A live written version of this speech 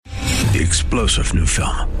The explosive new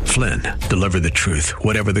film, Flynn, deliver the truth,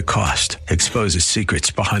 whatever the cost, exposes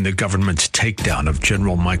secrets behind the government's takedown of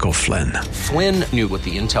General Michael Flynn. Flynn knew what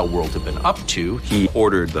the intel world had been up to. He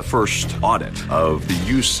ordered the first audit of the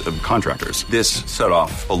use of contractors. This set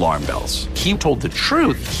off alarm bells. He told the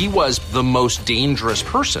truth. He was the most dangerous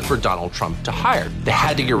person for Donald Trump to hire. They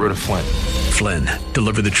had to get rid of Flynn. Flynn,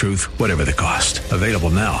 deliver the truth, whatever the cost. Available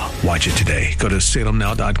now. Watch it today. Go to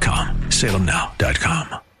salemnow.com.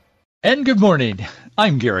 salemnow.com. And good morning.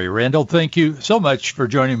 I'm Gary Randall. Thank you so much for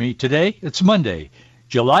joining me today. It's Monday,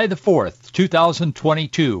 July the 4th,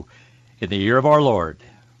 2022, in the year of our Lord.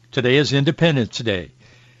 Today is Independence Day.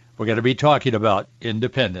 We're going to be talking about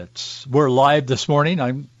independence. We're live this morning.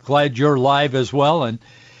 I'm glad you're live as well. And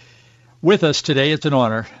with us today, it's an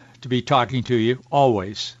honor to be talking to you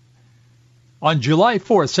always. On July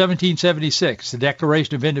 4th, 1776, the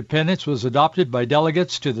Declaration of Independence was adopted by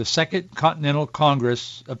delegates to the Second Continental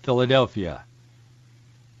Congress of Philadelphia.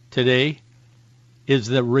 Today is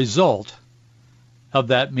the result of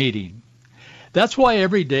that meeting. That's why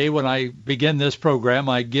every day when I begin this program,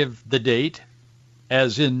 I give the date,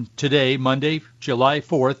 as in today, Monday, July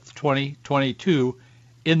 4th, 2022,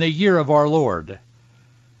 in the year of our Lord.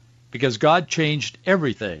 Because God changed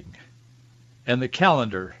everything, and the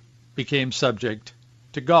calendar became subject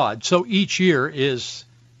to God. So each year is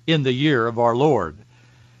in the year of our Lord,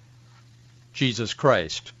 Jesus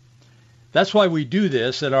Christ. That's why we do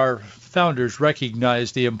this, and our founders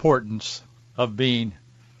recognized the importance of being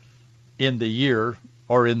in the year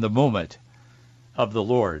or in the moment of the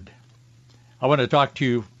Lord. I want to talk to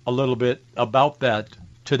you a little bit about that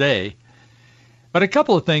today. But a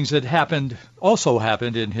couple of things that also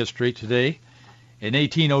happened in history today. In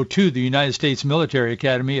 1802, the United States Military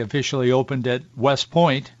Academy officially opened at West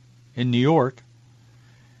Point in New York.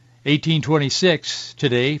 1826,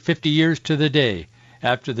 today, 50 years to the day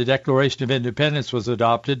after the Declaration of Independence was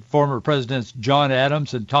adopted, former Presidents John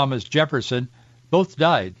Adams and Thomas Jefferson both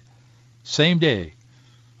died. Same day,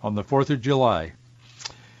 on the 4th of July.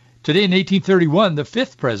 Today in 1831, the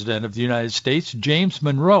fifth President of the United States, James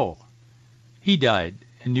Monroe, he died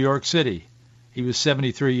in New York City. He was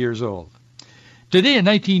 73 years old. Today in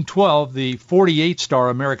 1912, the 48-star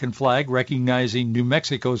American flag recognizing New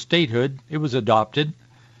Mexico statehood, it was adopted.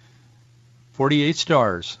 48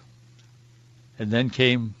 stars. And then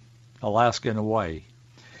came Alaska and Hawaii.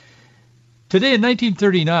 Today in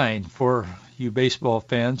 1939, for you baseball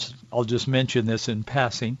fans, I'll just mention this in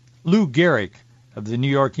passing, Lou Gehrig of the New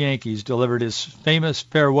York Yankees delivered his famous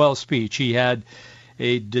farewell speech. He had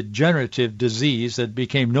a degenerative disease that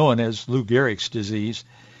became known as Lou Gehrig's disease.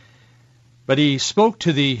 But he spoke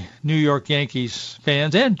to the New York Yankees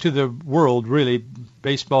fans and to the world, really.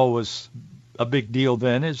 Baseball was a big deal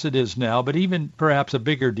then, as it is now, but even perhaps a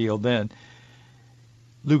bigger deal then.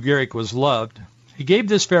 Lou Gehrig was loved. He gave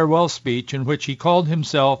this farewell speech in which he called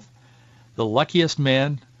himself the luckiest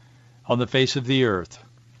man on the face of the earth.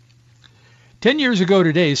 10 years ago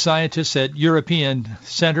today, scientists at European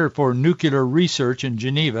Center for Nuclear Research in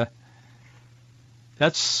Geneva,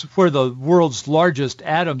 that's where the world's largest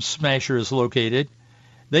atom smasher is located,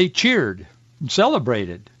 they cheered and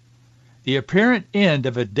celebrated the apparent end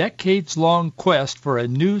of a decades-long quest for a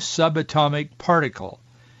new subatomic particle.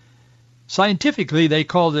 Scientifically, they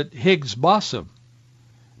called it Higgs boson.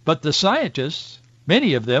 But the scientists,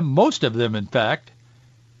 many of them, most of them in fact,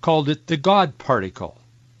 called it the God particle.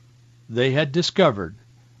 They had discovered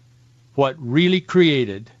what really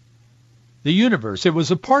created the universe. It was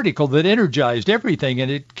a particle that energized everything, and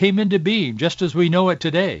it came into being just as we know it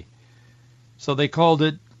today. So they called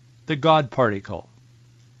it the God particle.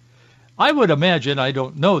 I would imagine, I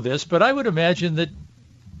don't know this, but I would imagine that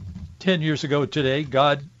 10 years ago today,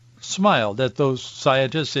 God smiled at those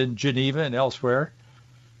scientists in Geneva and elsewhere,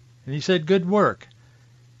 and he said, "Good work.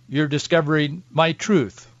 You're discovering my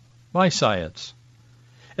truth, my science.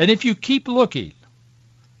 And if you keep looking,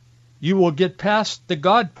 you will get past the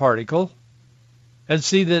God particle and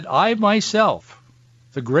see that I myself,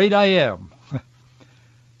 the great I am,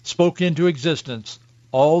 spoke into existence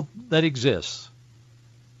all that exists.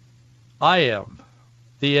 I am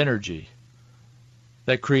the energy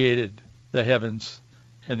that created the heavens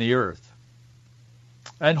and the earth."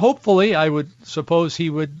 And hopefully, I would suppose he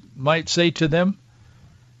might say to them,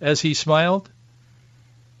 as he smiled,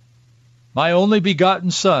 "My only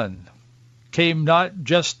begotten Son came not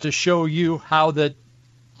just to show you how that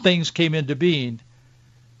things came into being,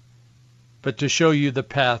 but to show you the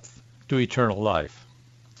path to eternal life."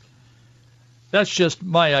 That's just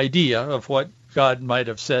my idea of what God might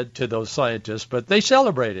have said to those scientists, but they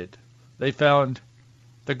celebrated. They found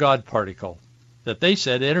the God particle that they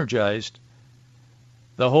said energized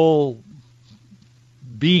the whole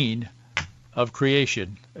being of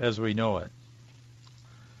creation as we know it.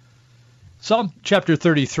 Psalm chapter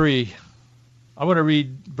 33, I want to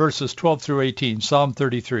read verses 12 through 18. Psalm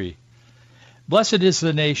 33. Blessed is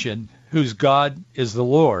the nation whose God is the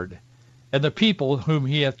Lord, and the people whom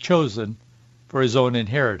he hath chosen for his own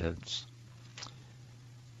inheritance.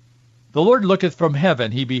 The Lord looketh from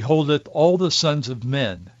heaven, he beholdeth all the sons of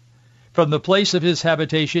men. From the place of his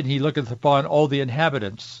habitation he looketh upon all the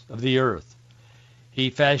inhabitants of the earth. He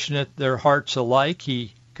fashioneth their hearts alike,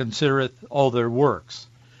 he considereth all their works.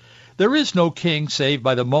 There is no king save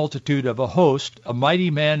by the multitude of a host. A mighty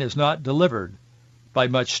man is not delivered by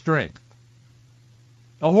much strength.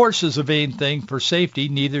 A horse is a vain thing for safety,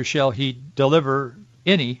 neither shall he deliver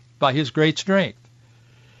any by his great strength.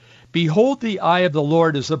 Behold, the eye of the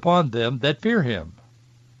Lord is upon them that fear him,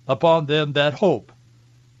 upon them that hope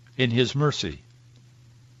in his mercy.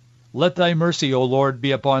 Let thy mercy, O Lord,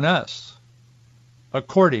 be upon us,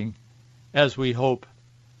 according as we hope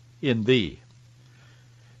in thee.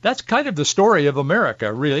 That's kind of the story of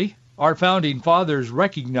America, really. Our founding fathers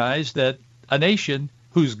recognized that a nation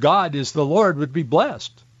whose God is the Lord would be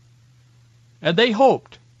blessed. And they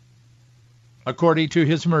hoped, according to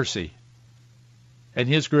his mercy and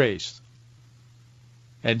his grace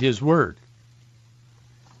and his word.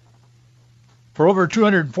 For over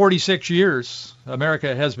 246 years,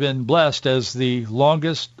 America has been blessed as the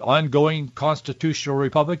longest ongoing constitutional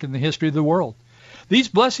republic in the history of the world. These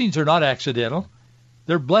blessings are not accidental.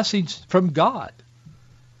 They're blessings from God.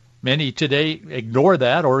 Many today ignore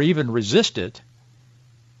that or even resist it.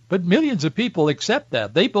 But millions of people accept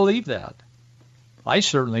that. They believe that. I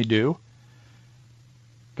certainly do.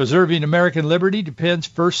 Preserving American liberty depends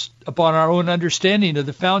first upon our own understanding of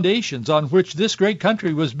the foundations on which this great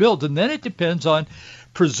country was built, and then it depends on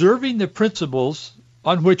preserving the principles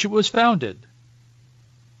on which it was founded.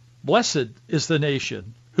 Blessed is the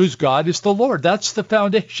nation whose God is the Lord. That's the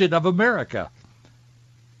foundation of America.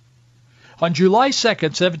 On July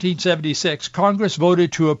 2nd, 1776, Congress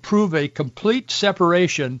voted to approve a complete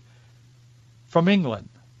separation from England.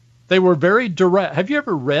 They were very direct. Have you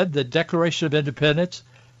ever read the Declaration of Independence?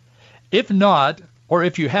 If not, or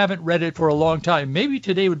if you haven't read it for a long time, maybe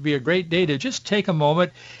today would be a great day to just take a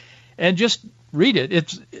moment and just read it.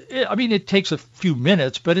 It takes a few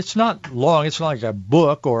minutes, but it's not long. It's not like a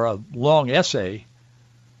book or a long essay.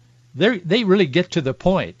 They really get to the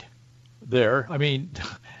point there.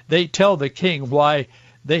 They tell the king why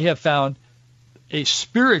they have found a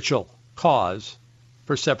spiritual cause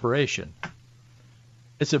for separation.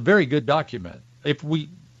 It's a very good document. If we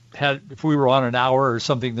were on an hour or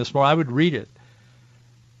something this morning, I would read it.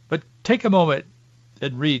 But take a moment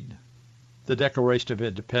and read the Declaration of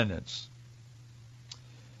Independence.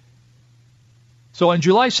 So on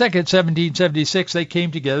July 2nd, 1776, they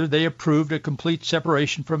came together. They approved a complete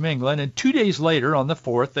separation from England. And 2 days later, on the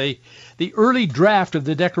 4th, the early draft of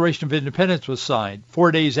the Declaration of Independence was signed.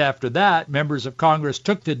 4 days after that, members of Congress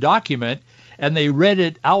took the document and they read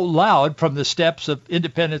it out loud from the steps of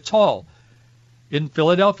Independence Hall in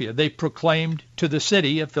Philadelphia. They proclaimed to the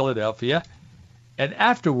city of Philadelphia, and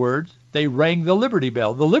afterwards they rang the Liberty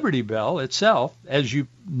Bell. The Liberty Bell itself, as you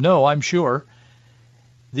know, I'm sure,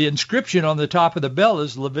 the inscription on the top of the bell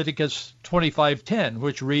is Leviticus 25:10,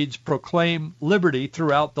 which reads, "Proclaim liberty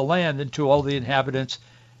throughout the land and to all the inhabitants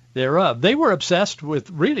thereof." They were obsessed with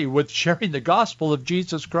sharing the gospel of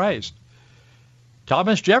Jesus Christ.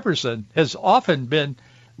 Thomas Jefferson has often been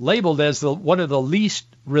labeled as one of the least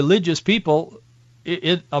religious people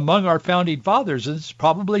among our founding fathers, and it's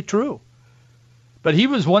probably true. But he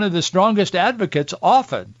was one of the strongest advocates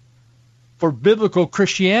often for biblical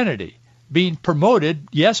Christianity being promoted,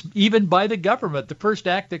 yes, even by the government. The first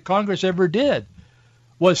act that Congress ever did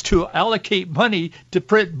was to allocate money to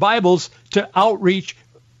print Bibles to outreach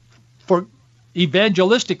for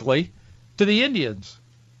evangelistically to the Indians,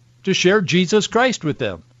 to share Jesus Christ with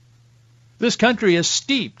them. This country is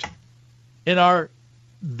steeped in our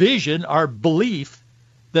vision, our belief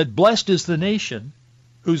that blessed is the nation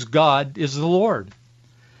whose God is the Lord.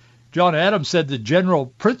 John Adams said the general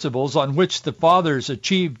principles on which the fathers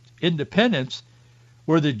achieved independence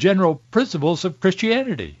were the general principles of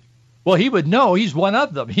Christianity. Well, he would know. He's one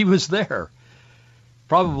of them. He was there.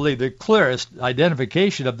 Probably the clearest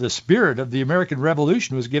identification of the spirit of the American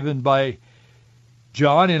Revolution was given by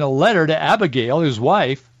John in a letter to Abigail, his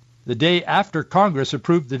wife, the day after Congress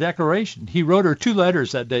approved the Declaration. He wrote her 2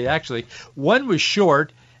 letters that day, actually. One was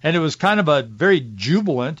short, and it was kind of a very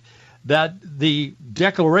jubilant that the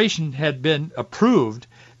Declaration had been approved.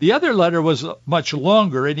 The other letter was much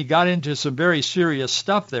longer, and he got into some very serious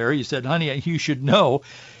stuff there. He said, "Honey, you should know,"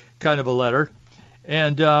 kind of a letter.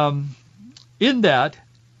 And in that,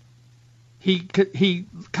 he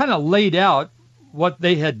kind of laid out what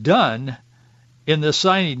they had done in the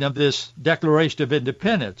signing of this Declaration of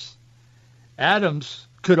Independence. Adams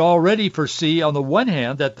could already foresee, on the one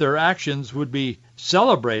hand, that their actions would be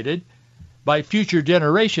celebrated by future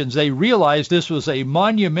generations. They realized this was a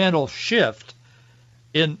monumental shift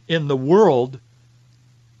in the world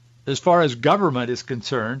as far as government is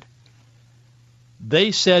concerned.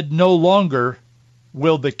 They said no longer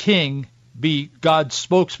will the king be God's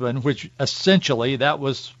spokesman, which essentially that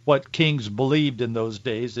was what kings believed in those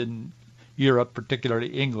days in Europe, particularly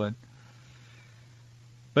England.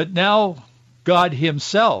 But now God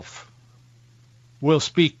himself will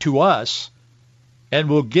speak to us and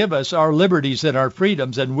will give us our liberties and our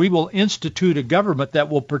freedoms, and we will institute a government that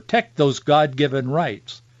will protect those God-given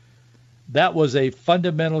rights. That was a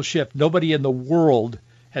fundamental shift. Nobody in the world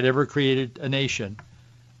had ever created a nation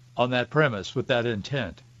on that premise with that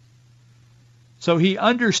intent. So he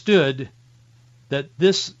understood that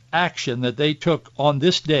this action that they took on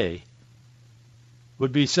this day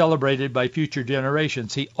would be celebrated by future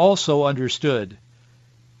generations. He also understood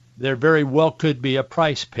there very well could be a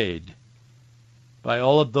price paid by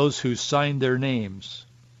all of those who signed their names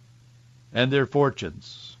and their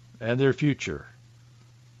fortunes and their future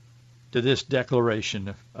to this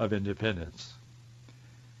Declaration of Independence.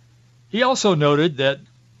 He also noted that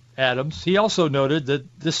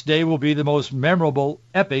this day will be the most memorable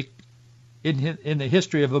epic in the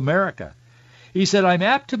history of America. He said, I'm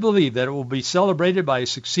apt to believe that it will be celebrated by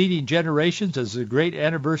succeeding generations as a great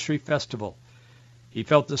anniversary festival. He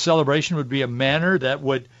felt the celebration would be a manner that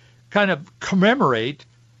would kind of commemorate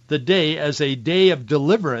the day as a day of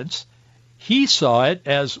deliverance. He saw it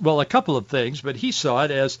as, well, a couple of things, but he saw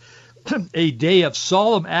it as a day of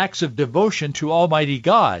solemn acts of devotion to Almighty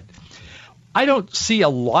God. I don't see a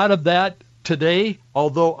lot of that today,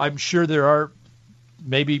 although I'm sure there are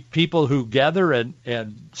maybe people who gather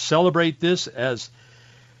and celebrate this as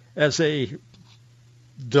a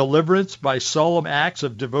deliverance by solemn acts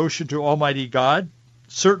of devotion to Almighty God.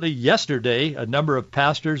 Certainly yesterday, a number of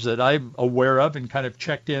pastors that I'm aware of and kind of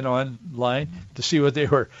checked in online to see what they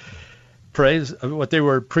were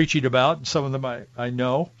preaching about. Some of them I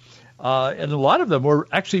know. And a lot of them were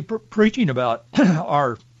actually preaching about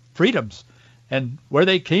our freedoms and where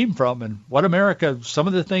they came from and what America, some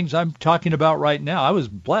of the things I'm talking about right now. I was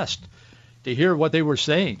blessed to hear what they were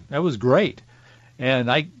saying. That was great. And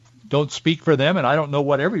I don't speak for them, and I don't know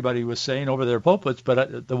what everybody was saying over their pulpits,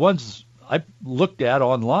 but the ones I looked at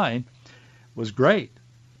online was great.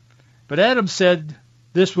 But Adams said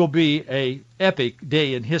this will be an epic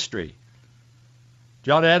day in history.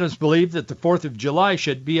 John Adams believed that the 4th of July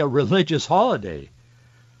should be a religious holiday.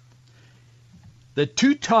 The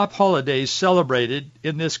two top holidays celebrated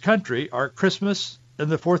in this country are Christmas and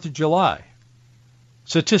the 4th of July.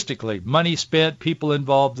 Statistically, money spent, people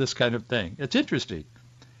involved, this kind of thing. It's interesting.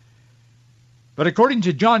 But according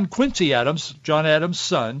to John Quincy Adams, John Adams'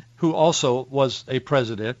 son, who also was a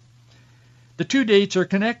president, the two dates are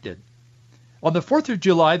connected. On the 4th of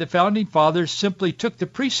July, the Founding Fathers simply took the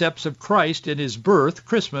precepts of Christ in his birth,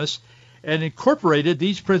 Christmas, and incorporated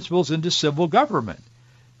these principles into civil government.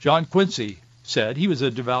 John Quincy said he was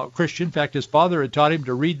a devout Christian. In fact, his father had taught him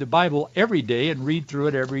to read the Bible every day and read through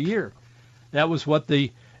it every year. That was what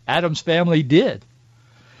the Adams family did.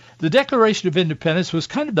 The Declaration of Independence was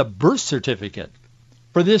kind of the birth certificate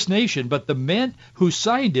for this nation, but the men who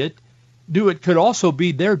signed it knew it could also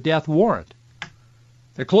be their death warrant.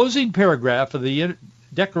 The closing paragraph of the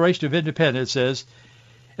Declaration of Independence says,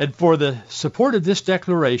 and for the support of this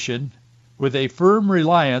declaration, with a firm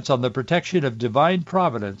reliance on the protection of divine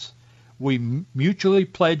providence, we mutually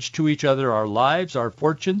pledge to each other our lives, our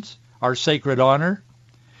fortunes, our sacred honor.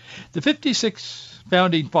 The 56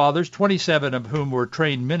 Founding Fathers, 27 of whom were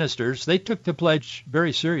trained ministers, they took the pledge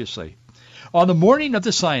very seriously. On the morning of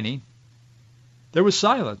the signing, there was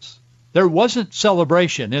silence. There wasn't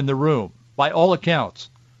celebration in the room, by all accounts.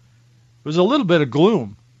 It was a little bit of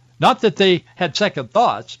gloom. Not that they had second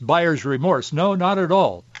thoughts, buyer's remorse. No, not at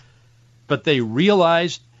all. But they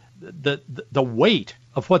realized the weight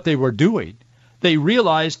of what they were doing. They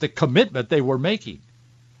realized the commitment they were making.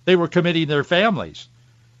 They were committing their families.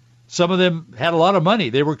 Some of them had a lot of money.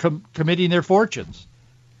 They were committing their fortunes.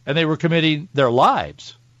 And they were committing their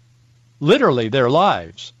lives, literally their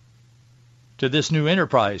lives, to this new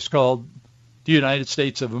enterprise called the United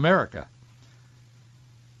States of America.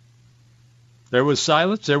 There was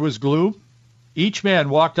silence. There was gloom. Each man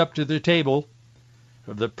walked up to the table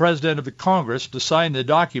of the President of the Congress to sign the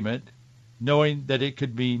document, knowing that it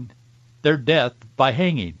could mean their death by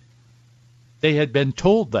hanging. They had been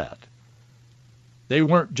told that. They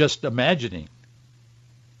weren't just imagining.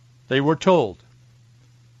 They were told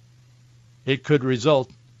it could result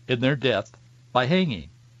in their death by hanging.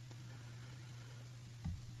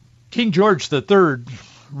 King George III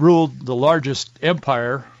ruled the largest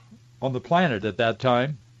empire on the planet at that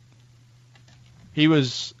time. He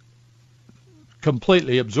was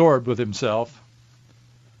completely absorbed with himself.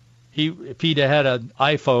 If he'd had an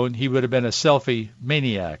iPhone, he would have been a selfie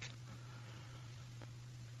maniac.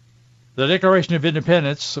 The Declaration of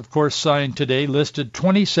Independence, of course, signed today, listed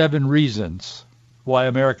 27 reasons why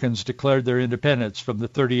Americans declared their independence from the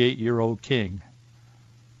 38-year-old king,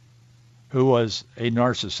 who was a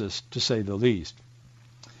narcissist, to say the least.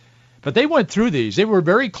 But they went through these. They were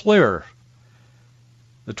very clear.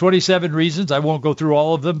 The 27 reasons, I won't go through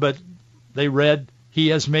all of them, but they read, he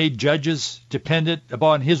has made judges dependent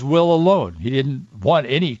upon his will alone. He didn't want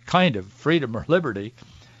any kind of freedom or liberty.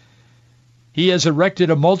 He has erected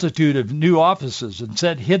a multitude of new offices and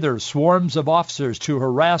sent hither swarms of officers to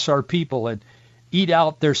harass our people and eat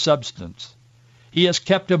out their substance. He has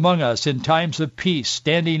kept among us in times of peace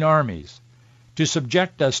standing armies to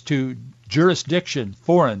subject us to jurisdiction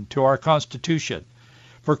foreign to our Constitution,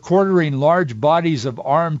 for quartering large bodies of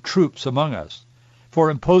armed troops among us, for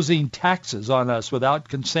imposing taxes on us without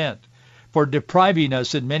consent, for depriving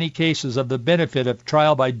us in many cases of the benefit of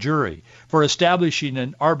trial by jury, for establishing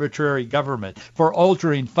an arbitrary government, for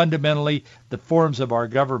altering fundamentally the forms of our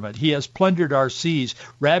government. He has plundered our seas,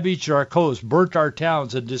 ravaged our coasts, burnt our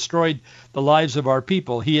towns, and destroyed the lives of our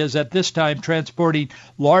people. He is at this time transporting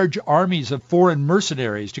large armies of foreign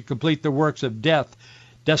mercenaries to complete the works of death,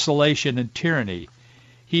 desolation, and tyranny.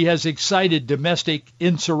 He has excited domestic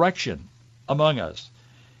insurrection among us.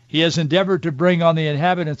 He has endeavored to bring on the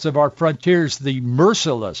inhabitants of our frontiers the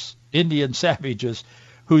merciless Indian savages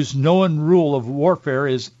whose known rule of warfare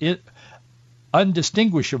is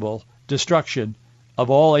undistinguishable destruction of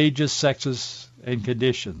all ages, sexes, and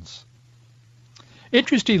conditions.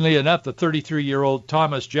 Interestingly enough, the 33-year-old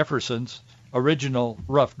Thomas Jefferson's original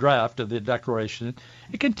rough draft of the Declaration,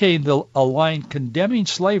 it contained a line condemning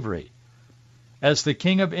slavery, as the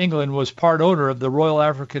King of England was part owner of the Royal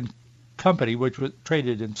African Company, which was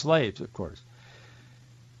traded in slaves, of course.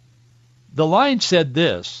 The line said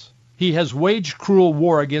this: he has waged cruel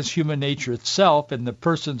war against human nature itself in the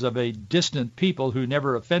persons of a distant people who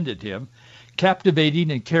never offended him,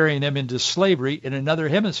 captivating and carrying them into slavery in another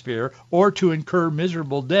hemisphere, or to incur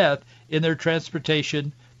miserable death in their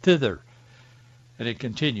transportation thither. And it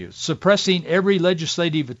continues, suppressing every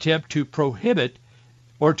legislative attempt to prohibit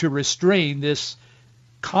or to restrain this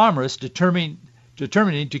commerce, determining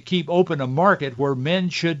to keep open a market where men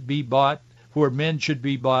should be bought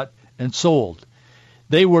and sold.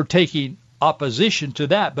 They were taking opposition to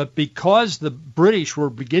that, but because the British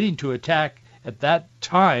were beginning to attack at that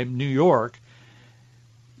time New York,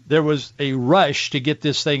 there was a rush to get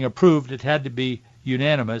this thing approved. It had to be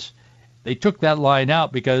unanimous. They took that line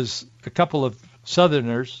out because a couple of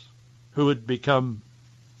Southerners who would become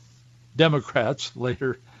Democrats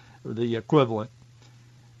later, or the equivalent,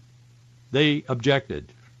 they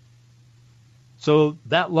objected. So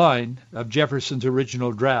that line of Jefferson's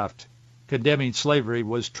original draft condemning slavery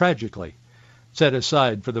was tragically set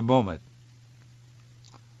aside for the moment.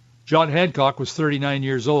 John Hancock was 39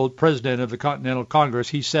 years old, president of the Continental Congress.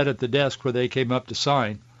 He sat at the desk where they came up to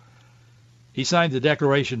sign. He signed the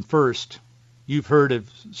Declaration first. You've heard of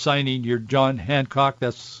signing your John Hancock.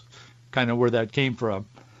 That's kind of where that came from.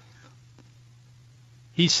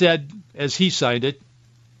 He said, as he signed it,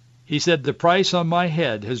 he said, the price on my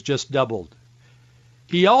head has just doubled.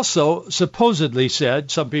 He also supposedly said,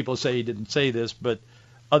 some people say he didn't say this, but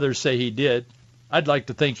others say he did. I'd like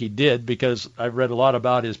to think he did because I've read a lot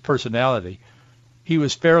about his personality. He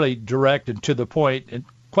was fairly direct and to the point and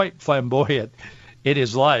quite flamboyant in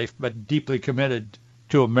his life, but deeply committed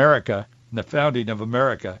to America and the founding of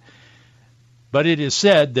America. But it is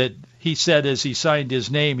said that he said as he signed his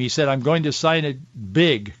name, he said, I'm going to sign it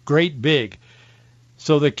big, great big,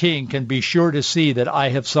 so the king can be sure to see that I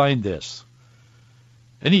have signed this.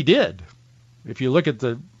 And he did. If you look at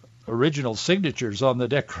the original signatures on the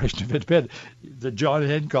Declaration of Independence, the John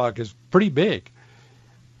Hancock is pretty big.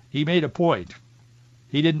 He made a point.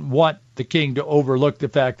 He didn't want the king to overlook the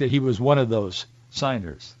fact that he was one of those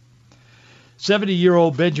signers.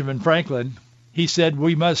 70-year-old Benjamin Franklin, he said,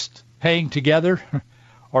 we must hang together,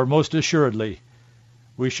 or most assuredly,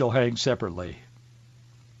 we shall hang separately.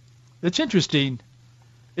 It's interesting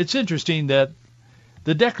that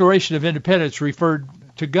the Declaration of Independence referred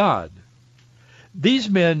to God. These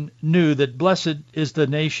men knew that blessed is the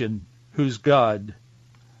nation whose God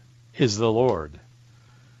is the Lord.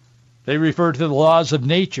 They refer to the laws of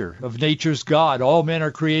nature, of nature's God. All men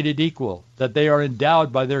are created equal, that they are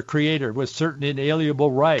endowed by their Creator with certain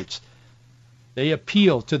inalienable rights. They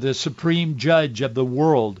appeal to the supreme judge of the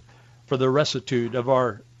world for the rectitude of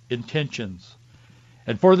our intentions.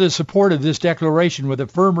 And for the support of this declaration with a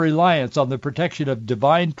firm reliance on the protection of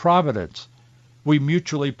divine providence, we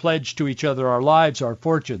mutually pledge to each other our lives, our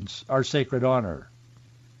fortunes, our sacred honor.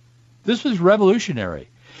 This was revolutionary.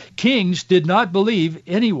 Kings did not believe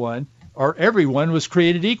anyone or everyone was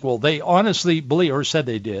created equal. They honestly believed, or said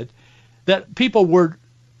they did, that people were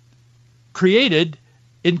created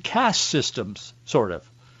in caste systems, sort of,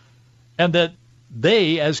 and that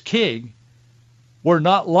they, as king, were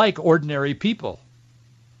not like ordinary people.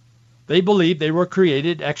 They believed they were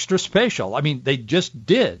created extra special. I mean, they just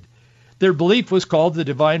did. Their belief was called the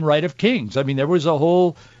divine right of kings. I mean, there was a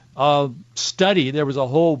whole study, there was a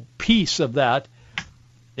whole piece of that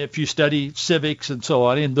if you study civics and so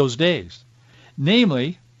on in those days.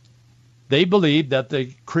 Namely, they believed that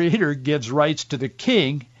the Creator gives rights to the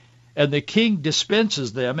king, and the king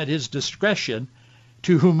dispenses them at his discretion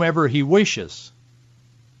to whomever he wishes.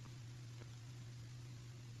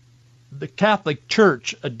 The Catholic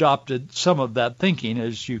Church adopted some of that thinking,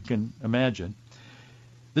 as you can imagine.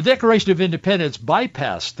 The Declaration of Independence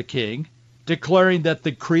bypassed the king, declaring that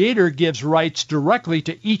the Creator gives rights directly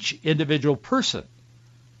to each individual person,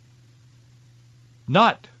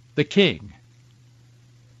 not the king.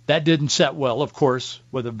 That didn't set well, of course,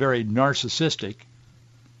 with a very narcissistic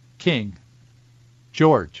King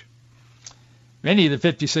George. Many of the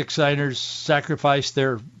 56 signers sacrificed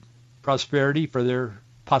their prosperity for their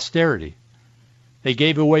posterity. They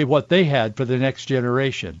gave away what they had for the next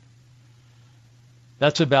generation.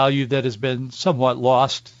 That's a value that has been somewhat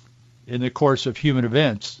lost in the course of human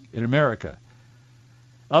events in America.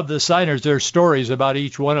 Of the signers, there are stories about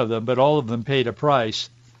each one of them, but all of them paid a price.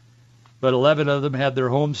 But 11 of them had their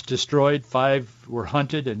homes destroyed, 5 were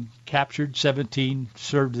hunted and captured, 17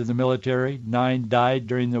 served in the military, 9 died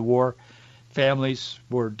during the war, families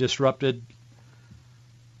were disrupted.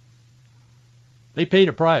 They paid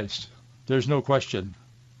a price. There's no question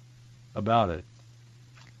about it.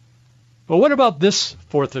 But what about this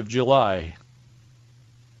 4th of July,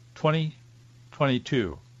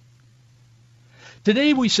 2022?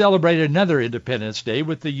 Today we celebrate another Independence Day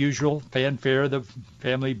with the usual fanfare, the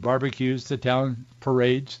family barbecues, the town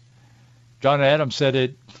parades. John Adams said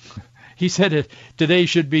it. He said it today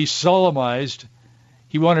should be solemnized.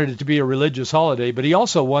 He wanted it to be a religious holiday, but he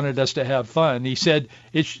also wanted us to have fun. He said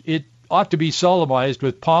it ought to be solemnized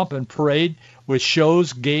with pomp and parade, with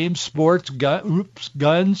shows, games, sports,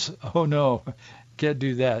 guns. Oh no, can't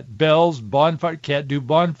do that. Bells, bonfire, can't do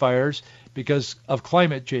bonfires because of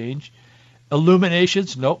climate change.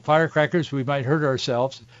 Illuminations, no firecrackers, we might hurt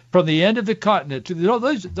ourselves. From the end of the continent to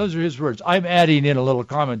those are his words. I'm adding in a little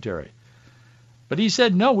commentary. But he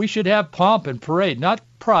said, no, we should have pomp and parade, not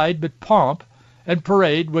pride, but pomp and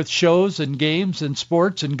parade with shows and games and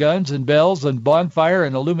sports and guns and bells and bonfire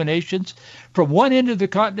and illuminations from one end of the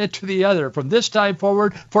continent to the other, from this time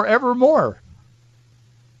forward, forevermore.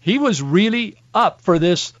 He was really up for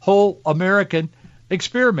this whole American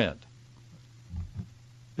experiment.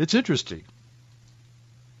 It's interesting.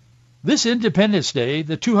 This Independence Day,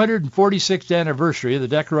 the 246th anniversary of the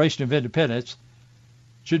Declaration of Independence,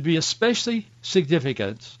 should be especially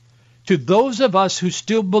significant to those of us who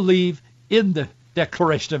still believe in the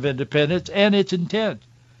Declaration of Independence and its intent,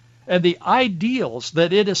 and the ideals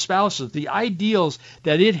that it espouses, the ideals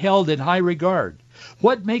that it held in high regard.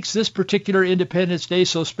 What makes this particular Independence Day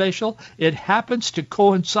so special? It happens to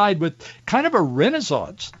coincide with kind of a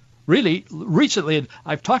renaissance, really, recently, and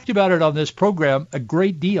I've talked about it on this program a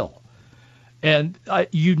great deal. And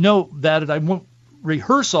you know that, and I won't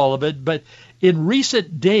rehearse all of it, but in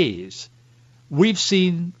recent days, we've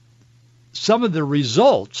seen some of the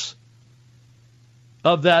results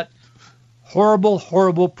of that horrible,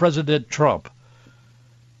 horrible President Trump,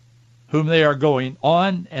 whom they are going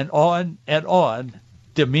on and on and on,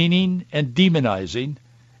 demeaning and demonizing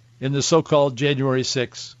in the so-called January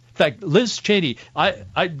 6th. In fact, Liz Cheney, I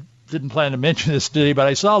didn't plan to mention this today, but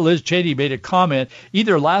I saw Liz Cheney made a comment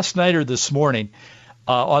either last night or this morning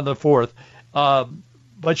on the 4th.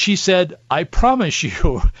 But she said, I promise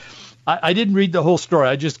you, I didn't read the whole story.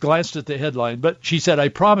 I just glanced at the headline. But she said, I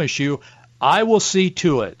promise you, I will see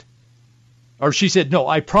to it. Or she said, no,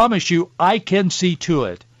 I promise you, I can see to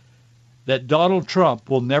it that Donald Trump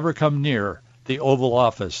will never come near the Oval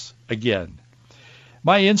Office again.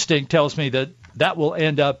 My instinct tells me that that will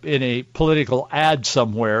end up in a political ad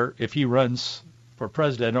somewhere if he runs for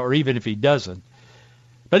president, or even if he doesn't.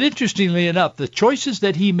 But interestingly enough, the choices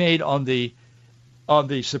that he made on the on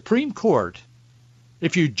the Supreme Court,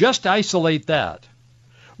 if you just isolate that,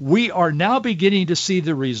 we are now beginning to see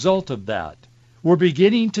the result of that. We're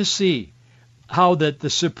beginning to see how that the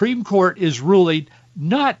Supreme Court is ruling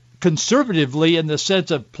not conservatively in the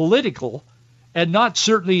sense of political, and not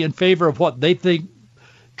certainly in favor of what they think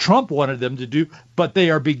Trump wanted them to do, but they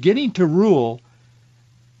are beginning to rule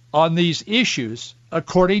on these issues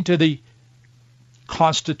according to the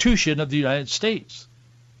Constitution of the United States,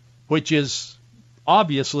 which is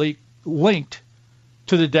obviously linked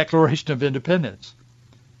to the Declaration of Independence.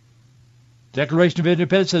 Declaration of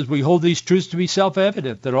Independence says we hold these truths to be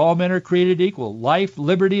self-evident, that all men are created equal, life,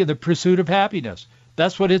 liberty, and the pursuit of happiness.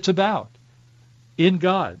 That's what it's about. In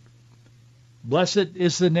God. Blessed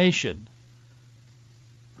is the nation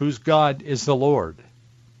whose God is the Lord.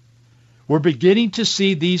 We're beginning to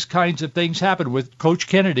see these kinds of things happen with Coach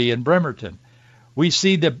Kennedy in Bremerton. We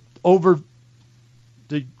see the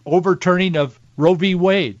overturning of Roe v.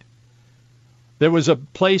 Wade. There was a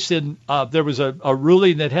place there was a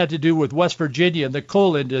ruling that had to do with West Virginia and the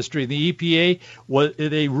coal industry. The EPA,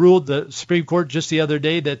 they ruled, the Supreme Court just the other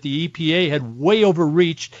day, that the EPA had way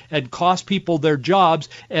overreached and cost people their jobs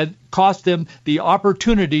and cost them the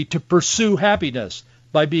opportunity to pursue happiness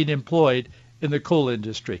by being employed in the coal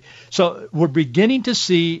industry. So we're beginning to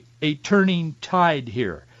see a turning tide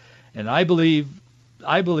here. And I believe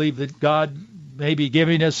that God may be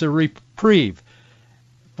giving us a reprieve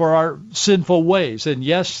for our sinful ways. And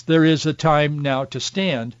yes, there is a time now to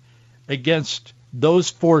stand against those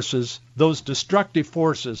forces, those destructive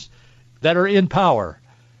forces that are in power,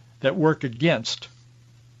 that work against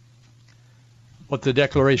what the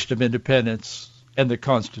Declaration of Independence and the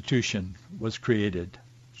Constitution was created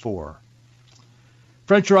for.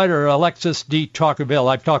 French writer Alexis de Tocqueville,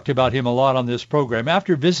 I've talked about him a lot on this program.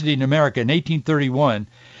 After visiting America in 1831,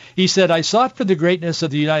 he said, "I sought for the greatness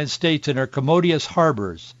of the United States in her commodious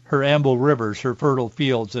harbors, her ample rivers, her fertile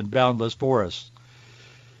fields, and boundless forests.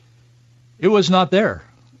 It was not there.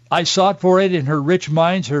 I sought for it in her rich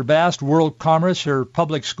mines, her vast world commerce, her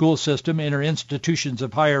public school system, in her institutions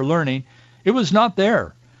of higher learning. It was not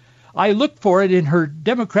there. I looked for it in her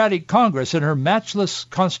democratic Congress and her matchless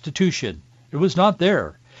Constitution. It was not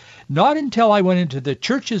there. Not until I went into the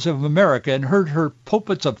churches of America and heard her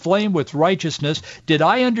pulpits aflame with righteousness did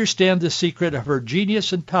I understand the secret of her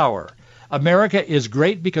genius and power. America is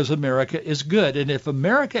great because America is good. And if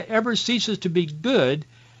America ever ceases to be good,"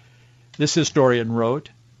 this historian wrote,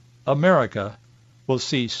 "America will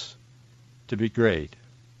cease to be great."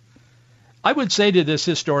 I would say to this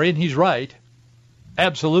historian, he's right.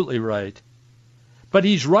 Absolutely right. But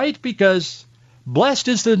he's right because blessed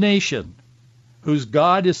is the nation whose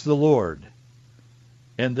God is the Lord,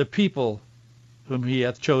 and the people whom he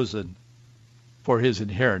hath chosen for his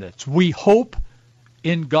inheritance. We hope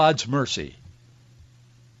in God's mercy.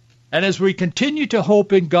 And as we continue to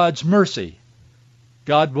hope in God's mercy,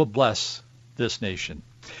 God will bless this nation.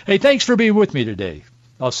 Hey, thanks for being with me today.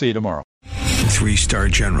 I'll see you tomorrow. 3-star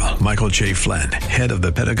General Michael J. Flynn, head of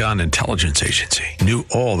the Pentagon Intelligence Agency, knew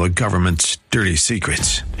all the government's dirty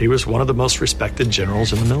secrets. He was one of the most respected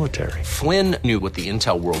generals in the military. Flynn knew what the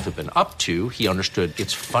intel world had been up to. He understood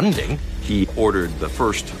its funding. He ordered the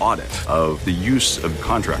first audit of the use of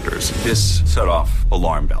contractors. This set off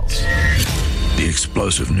alarm bells. The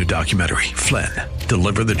explosive new documentary, Flynn,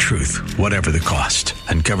 Deliver the Truth, Whatever the Cost,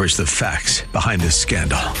 uncovers the facts behind this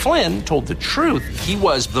scandal. Flynn told the truth. He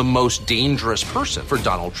was the most dangerous person for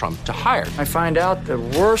Donald Trump to hire. I find out the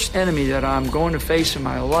worst enemy that I'm going to face in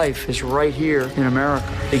my life is right here in America.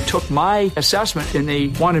 They took my assessment and they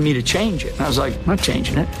wanted me to change it. And I was like, I'm not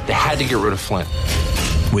changing it. They had to get rid of Flynn.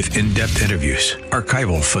 With in-depth interviews,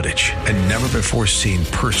 archival footage, and never-before-seen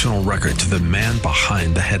personal records of the man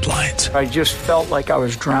behind the headlines. I just felt like I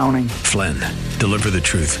was drowning. Flynn, Deliver the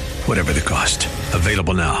Truth, Whatever the Cost.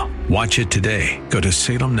 Available now. Watch it today. Go to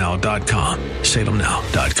salemnow.com.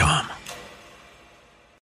 salemnow.com.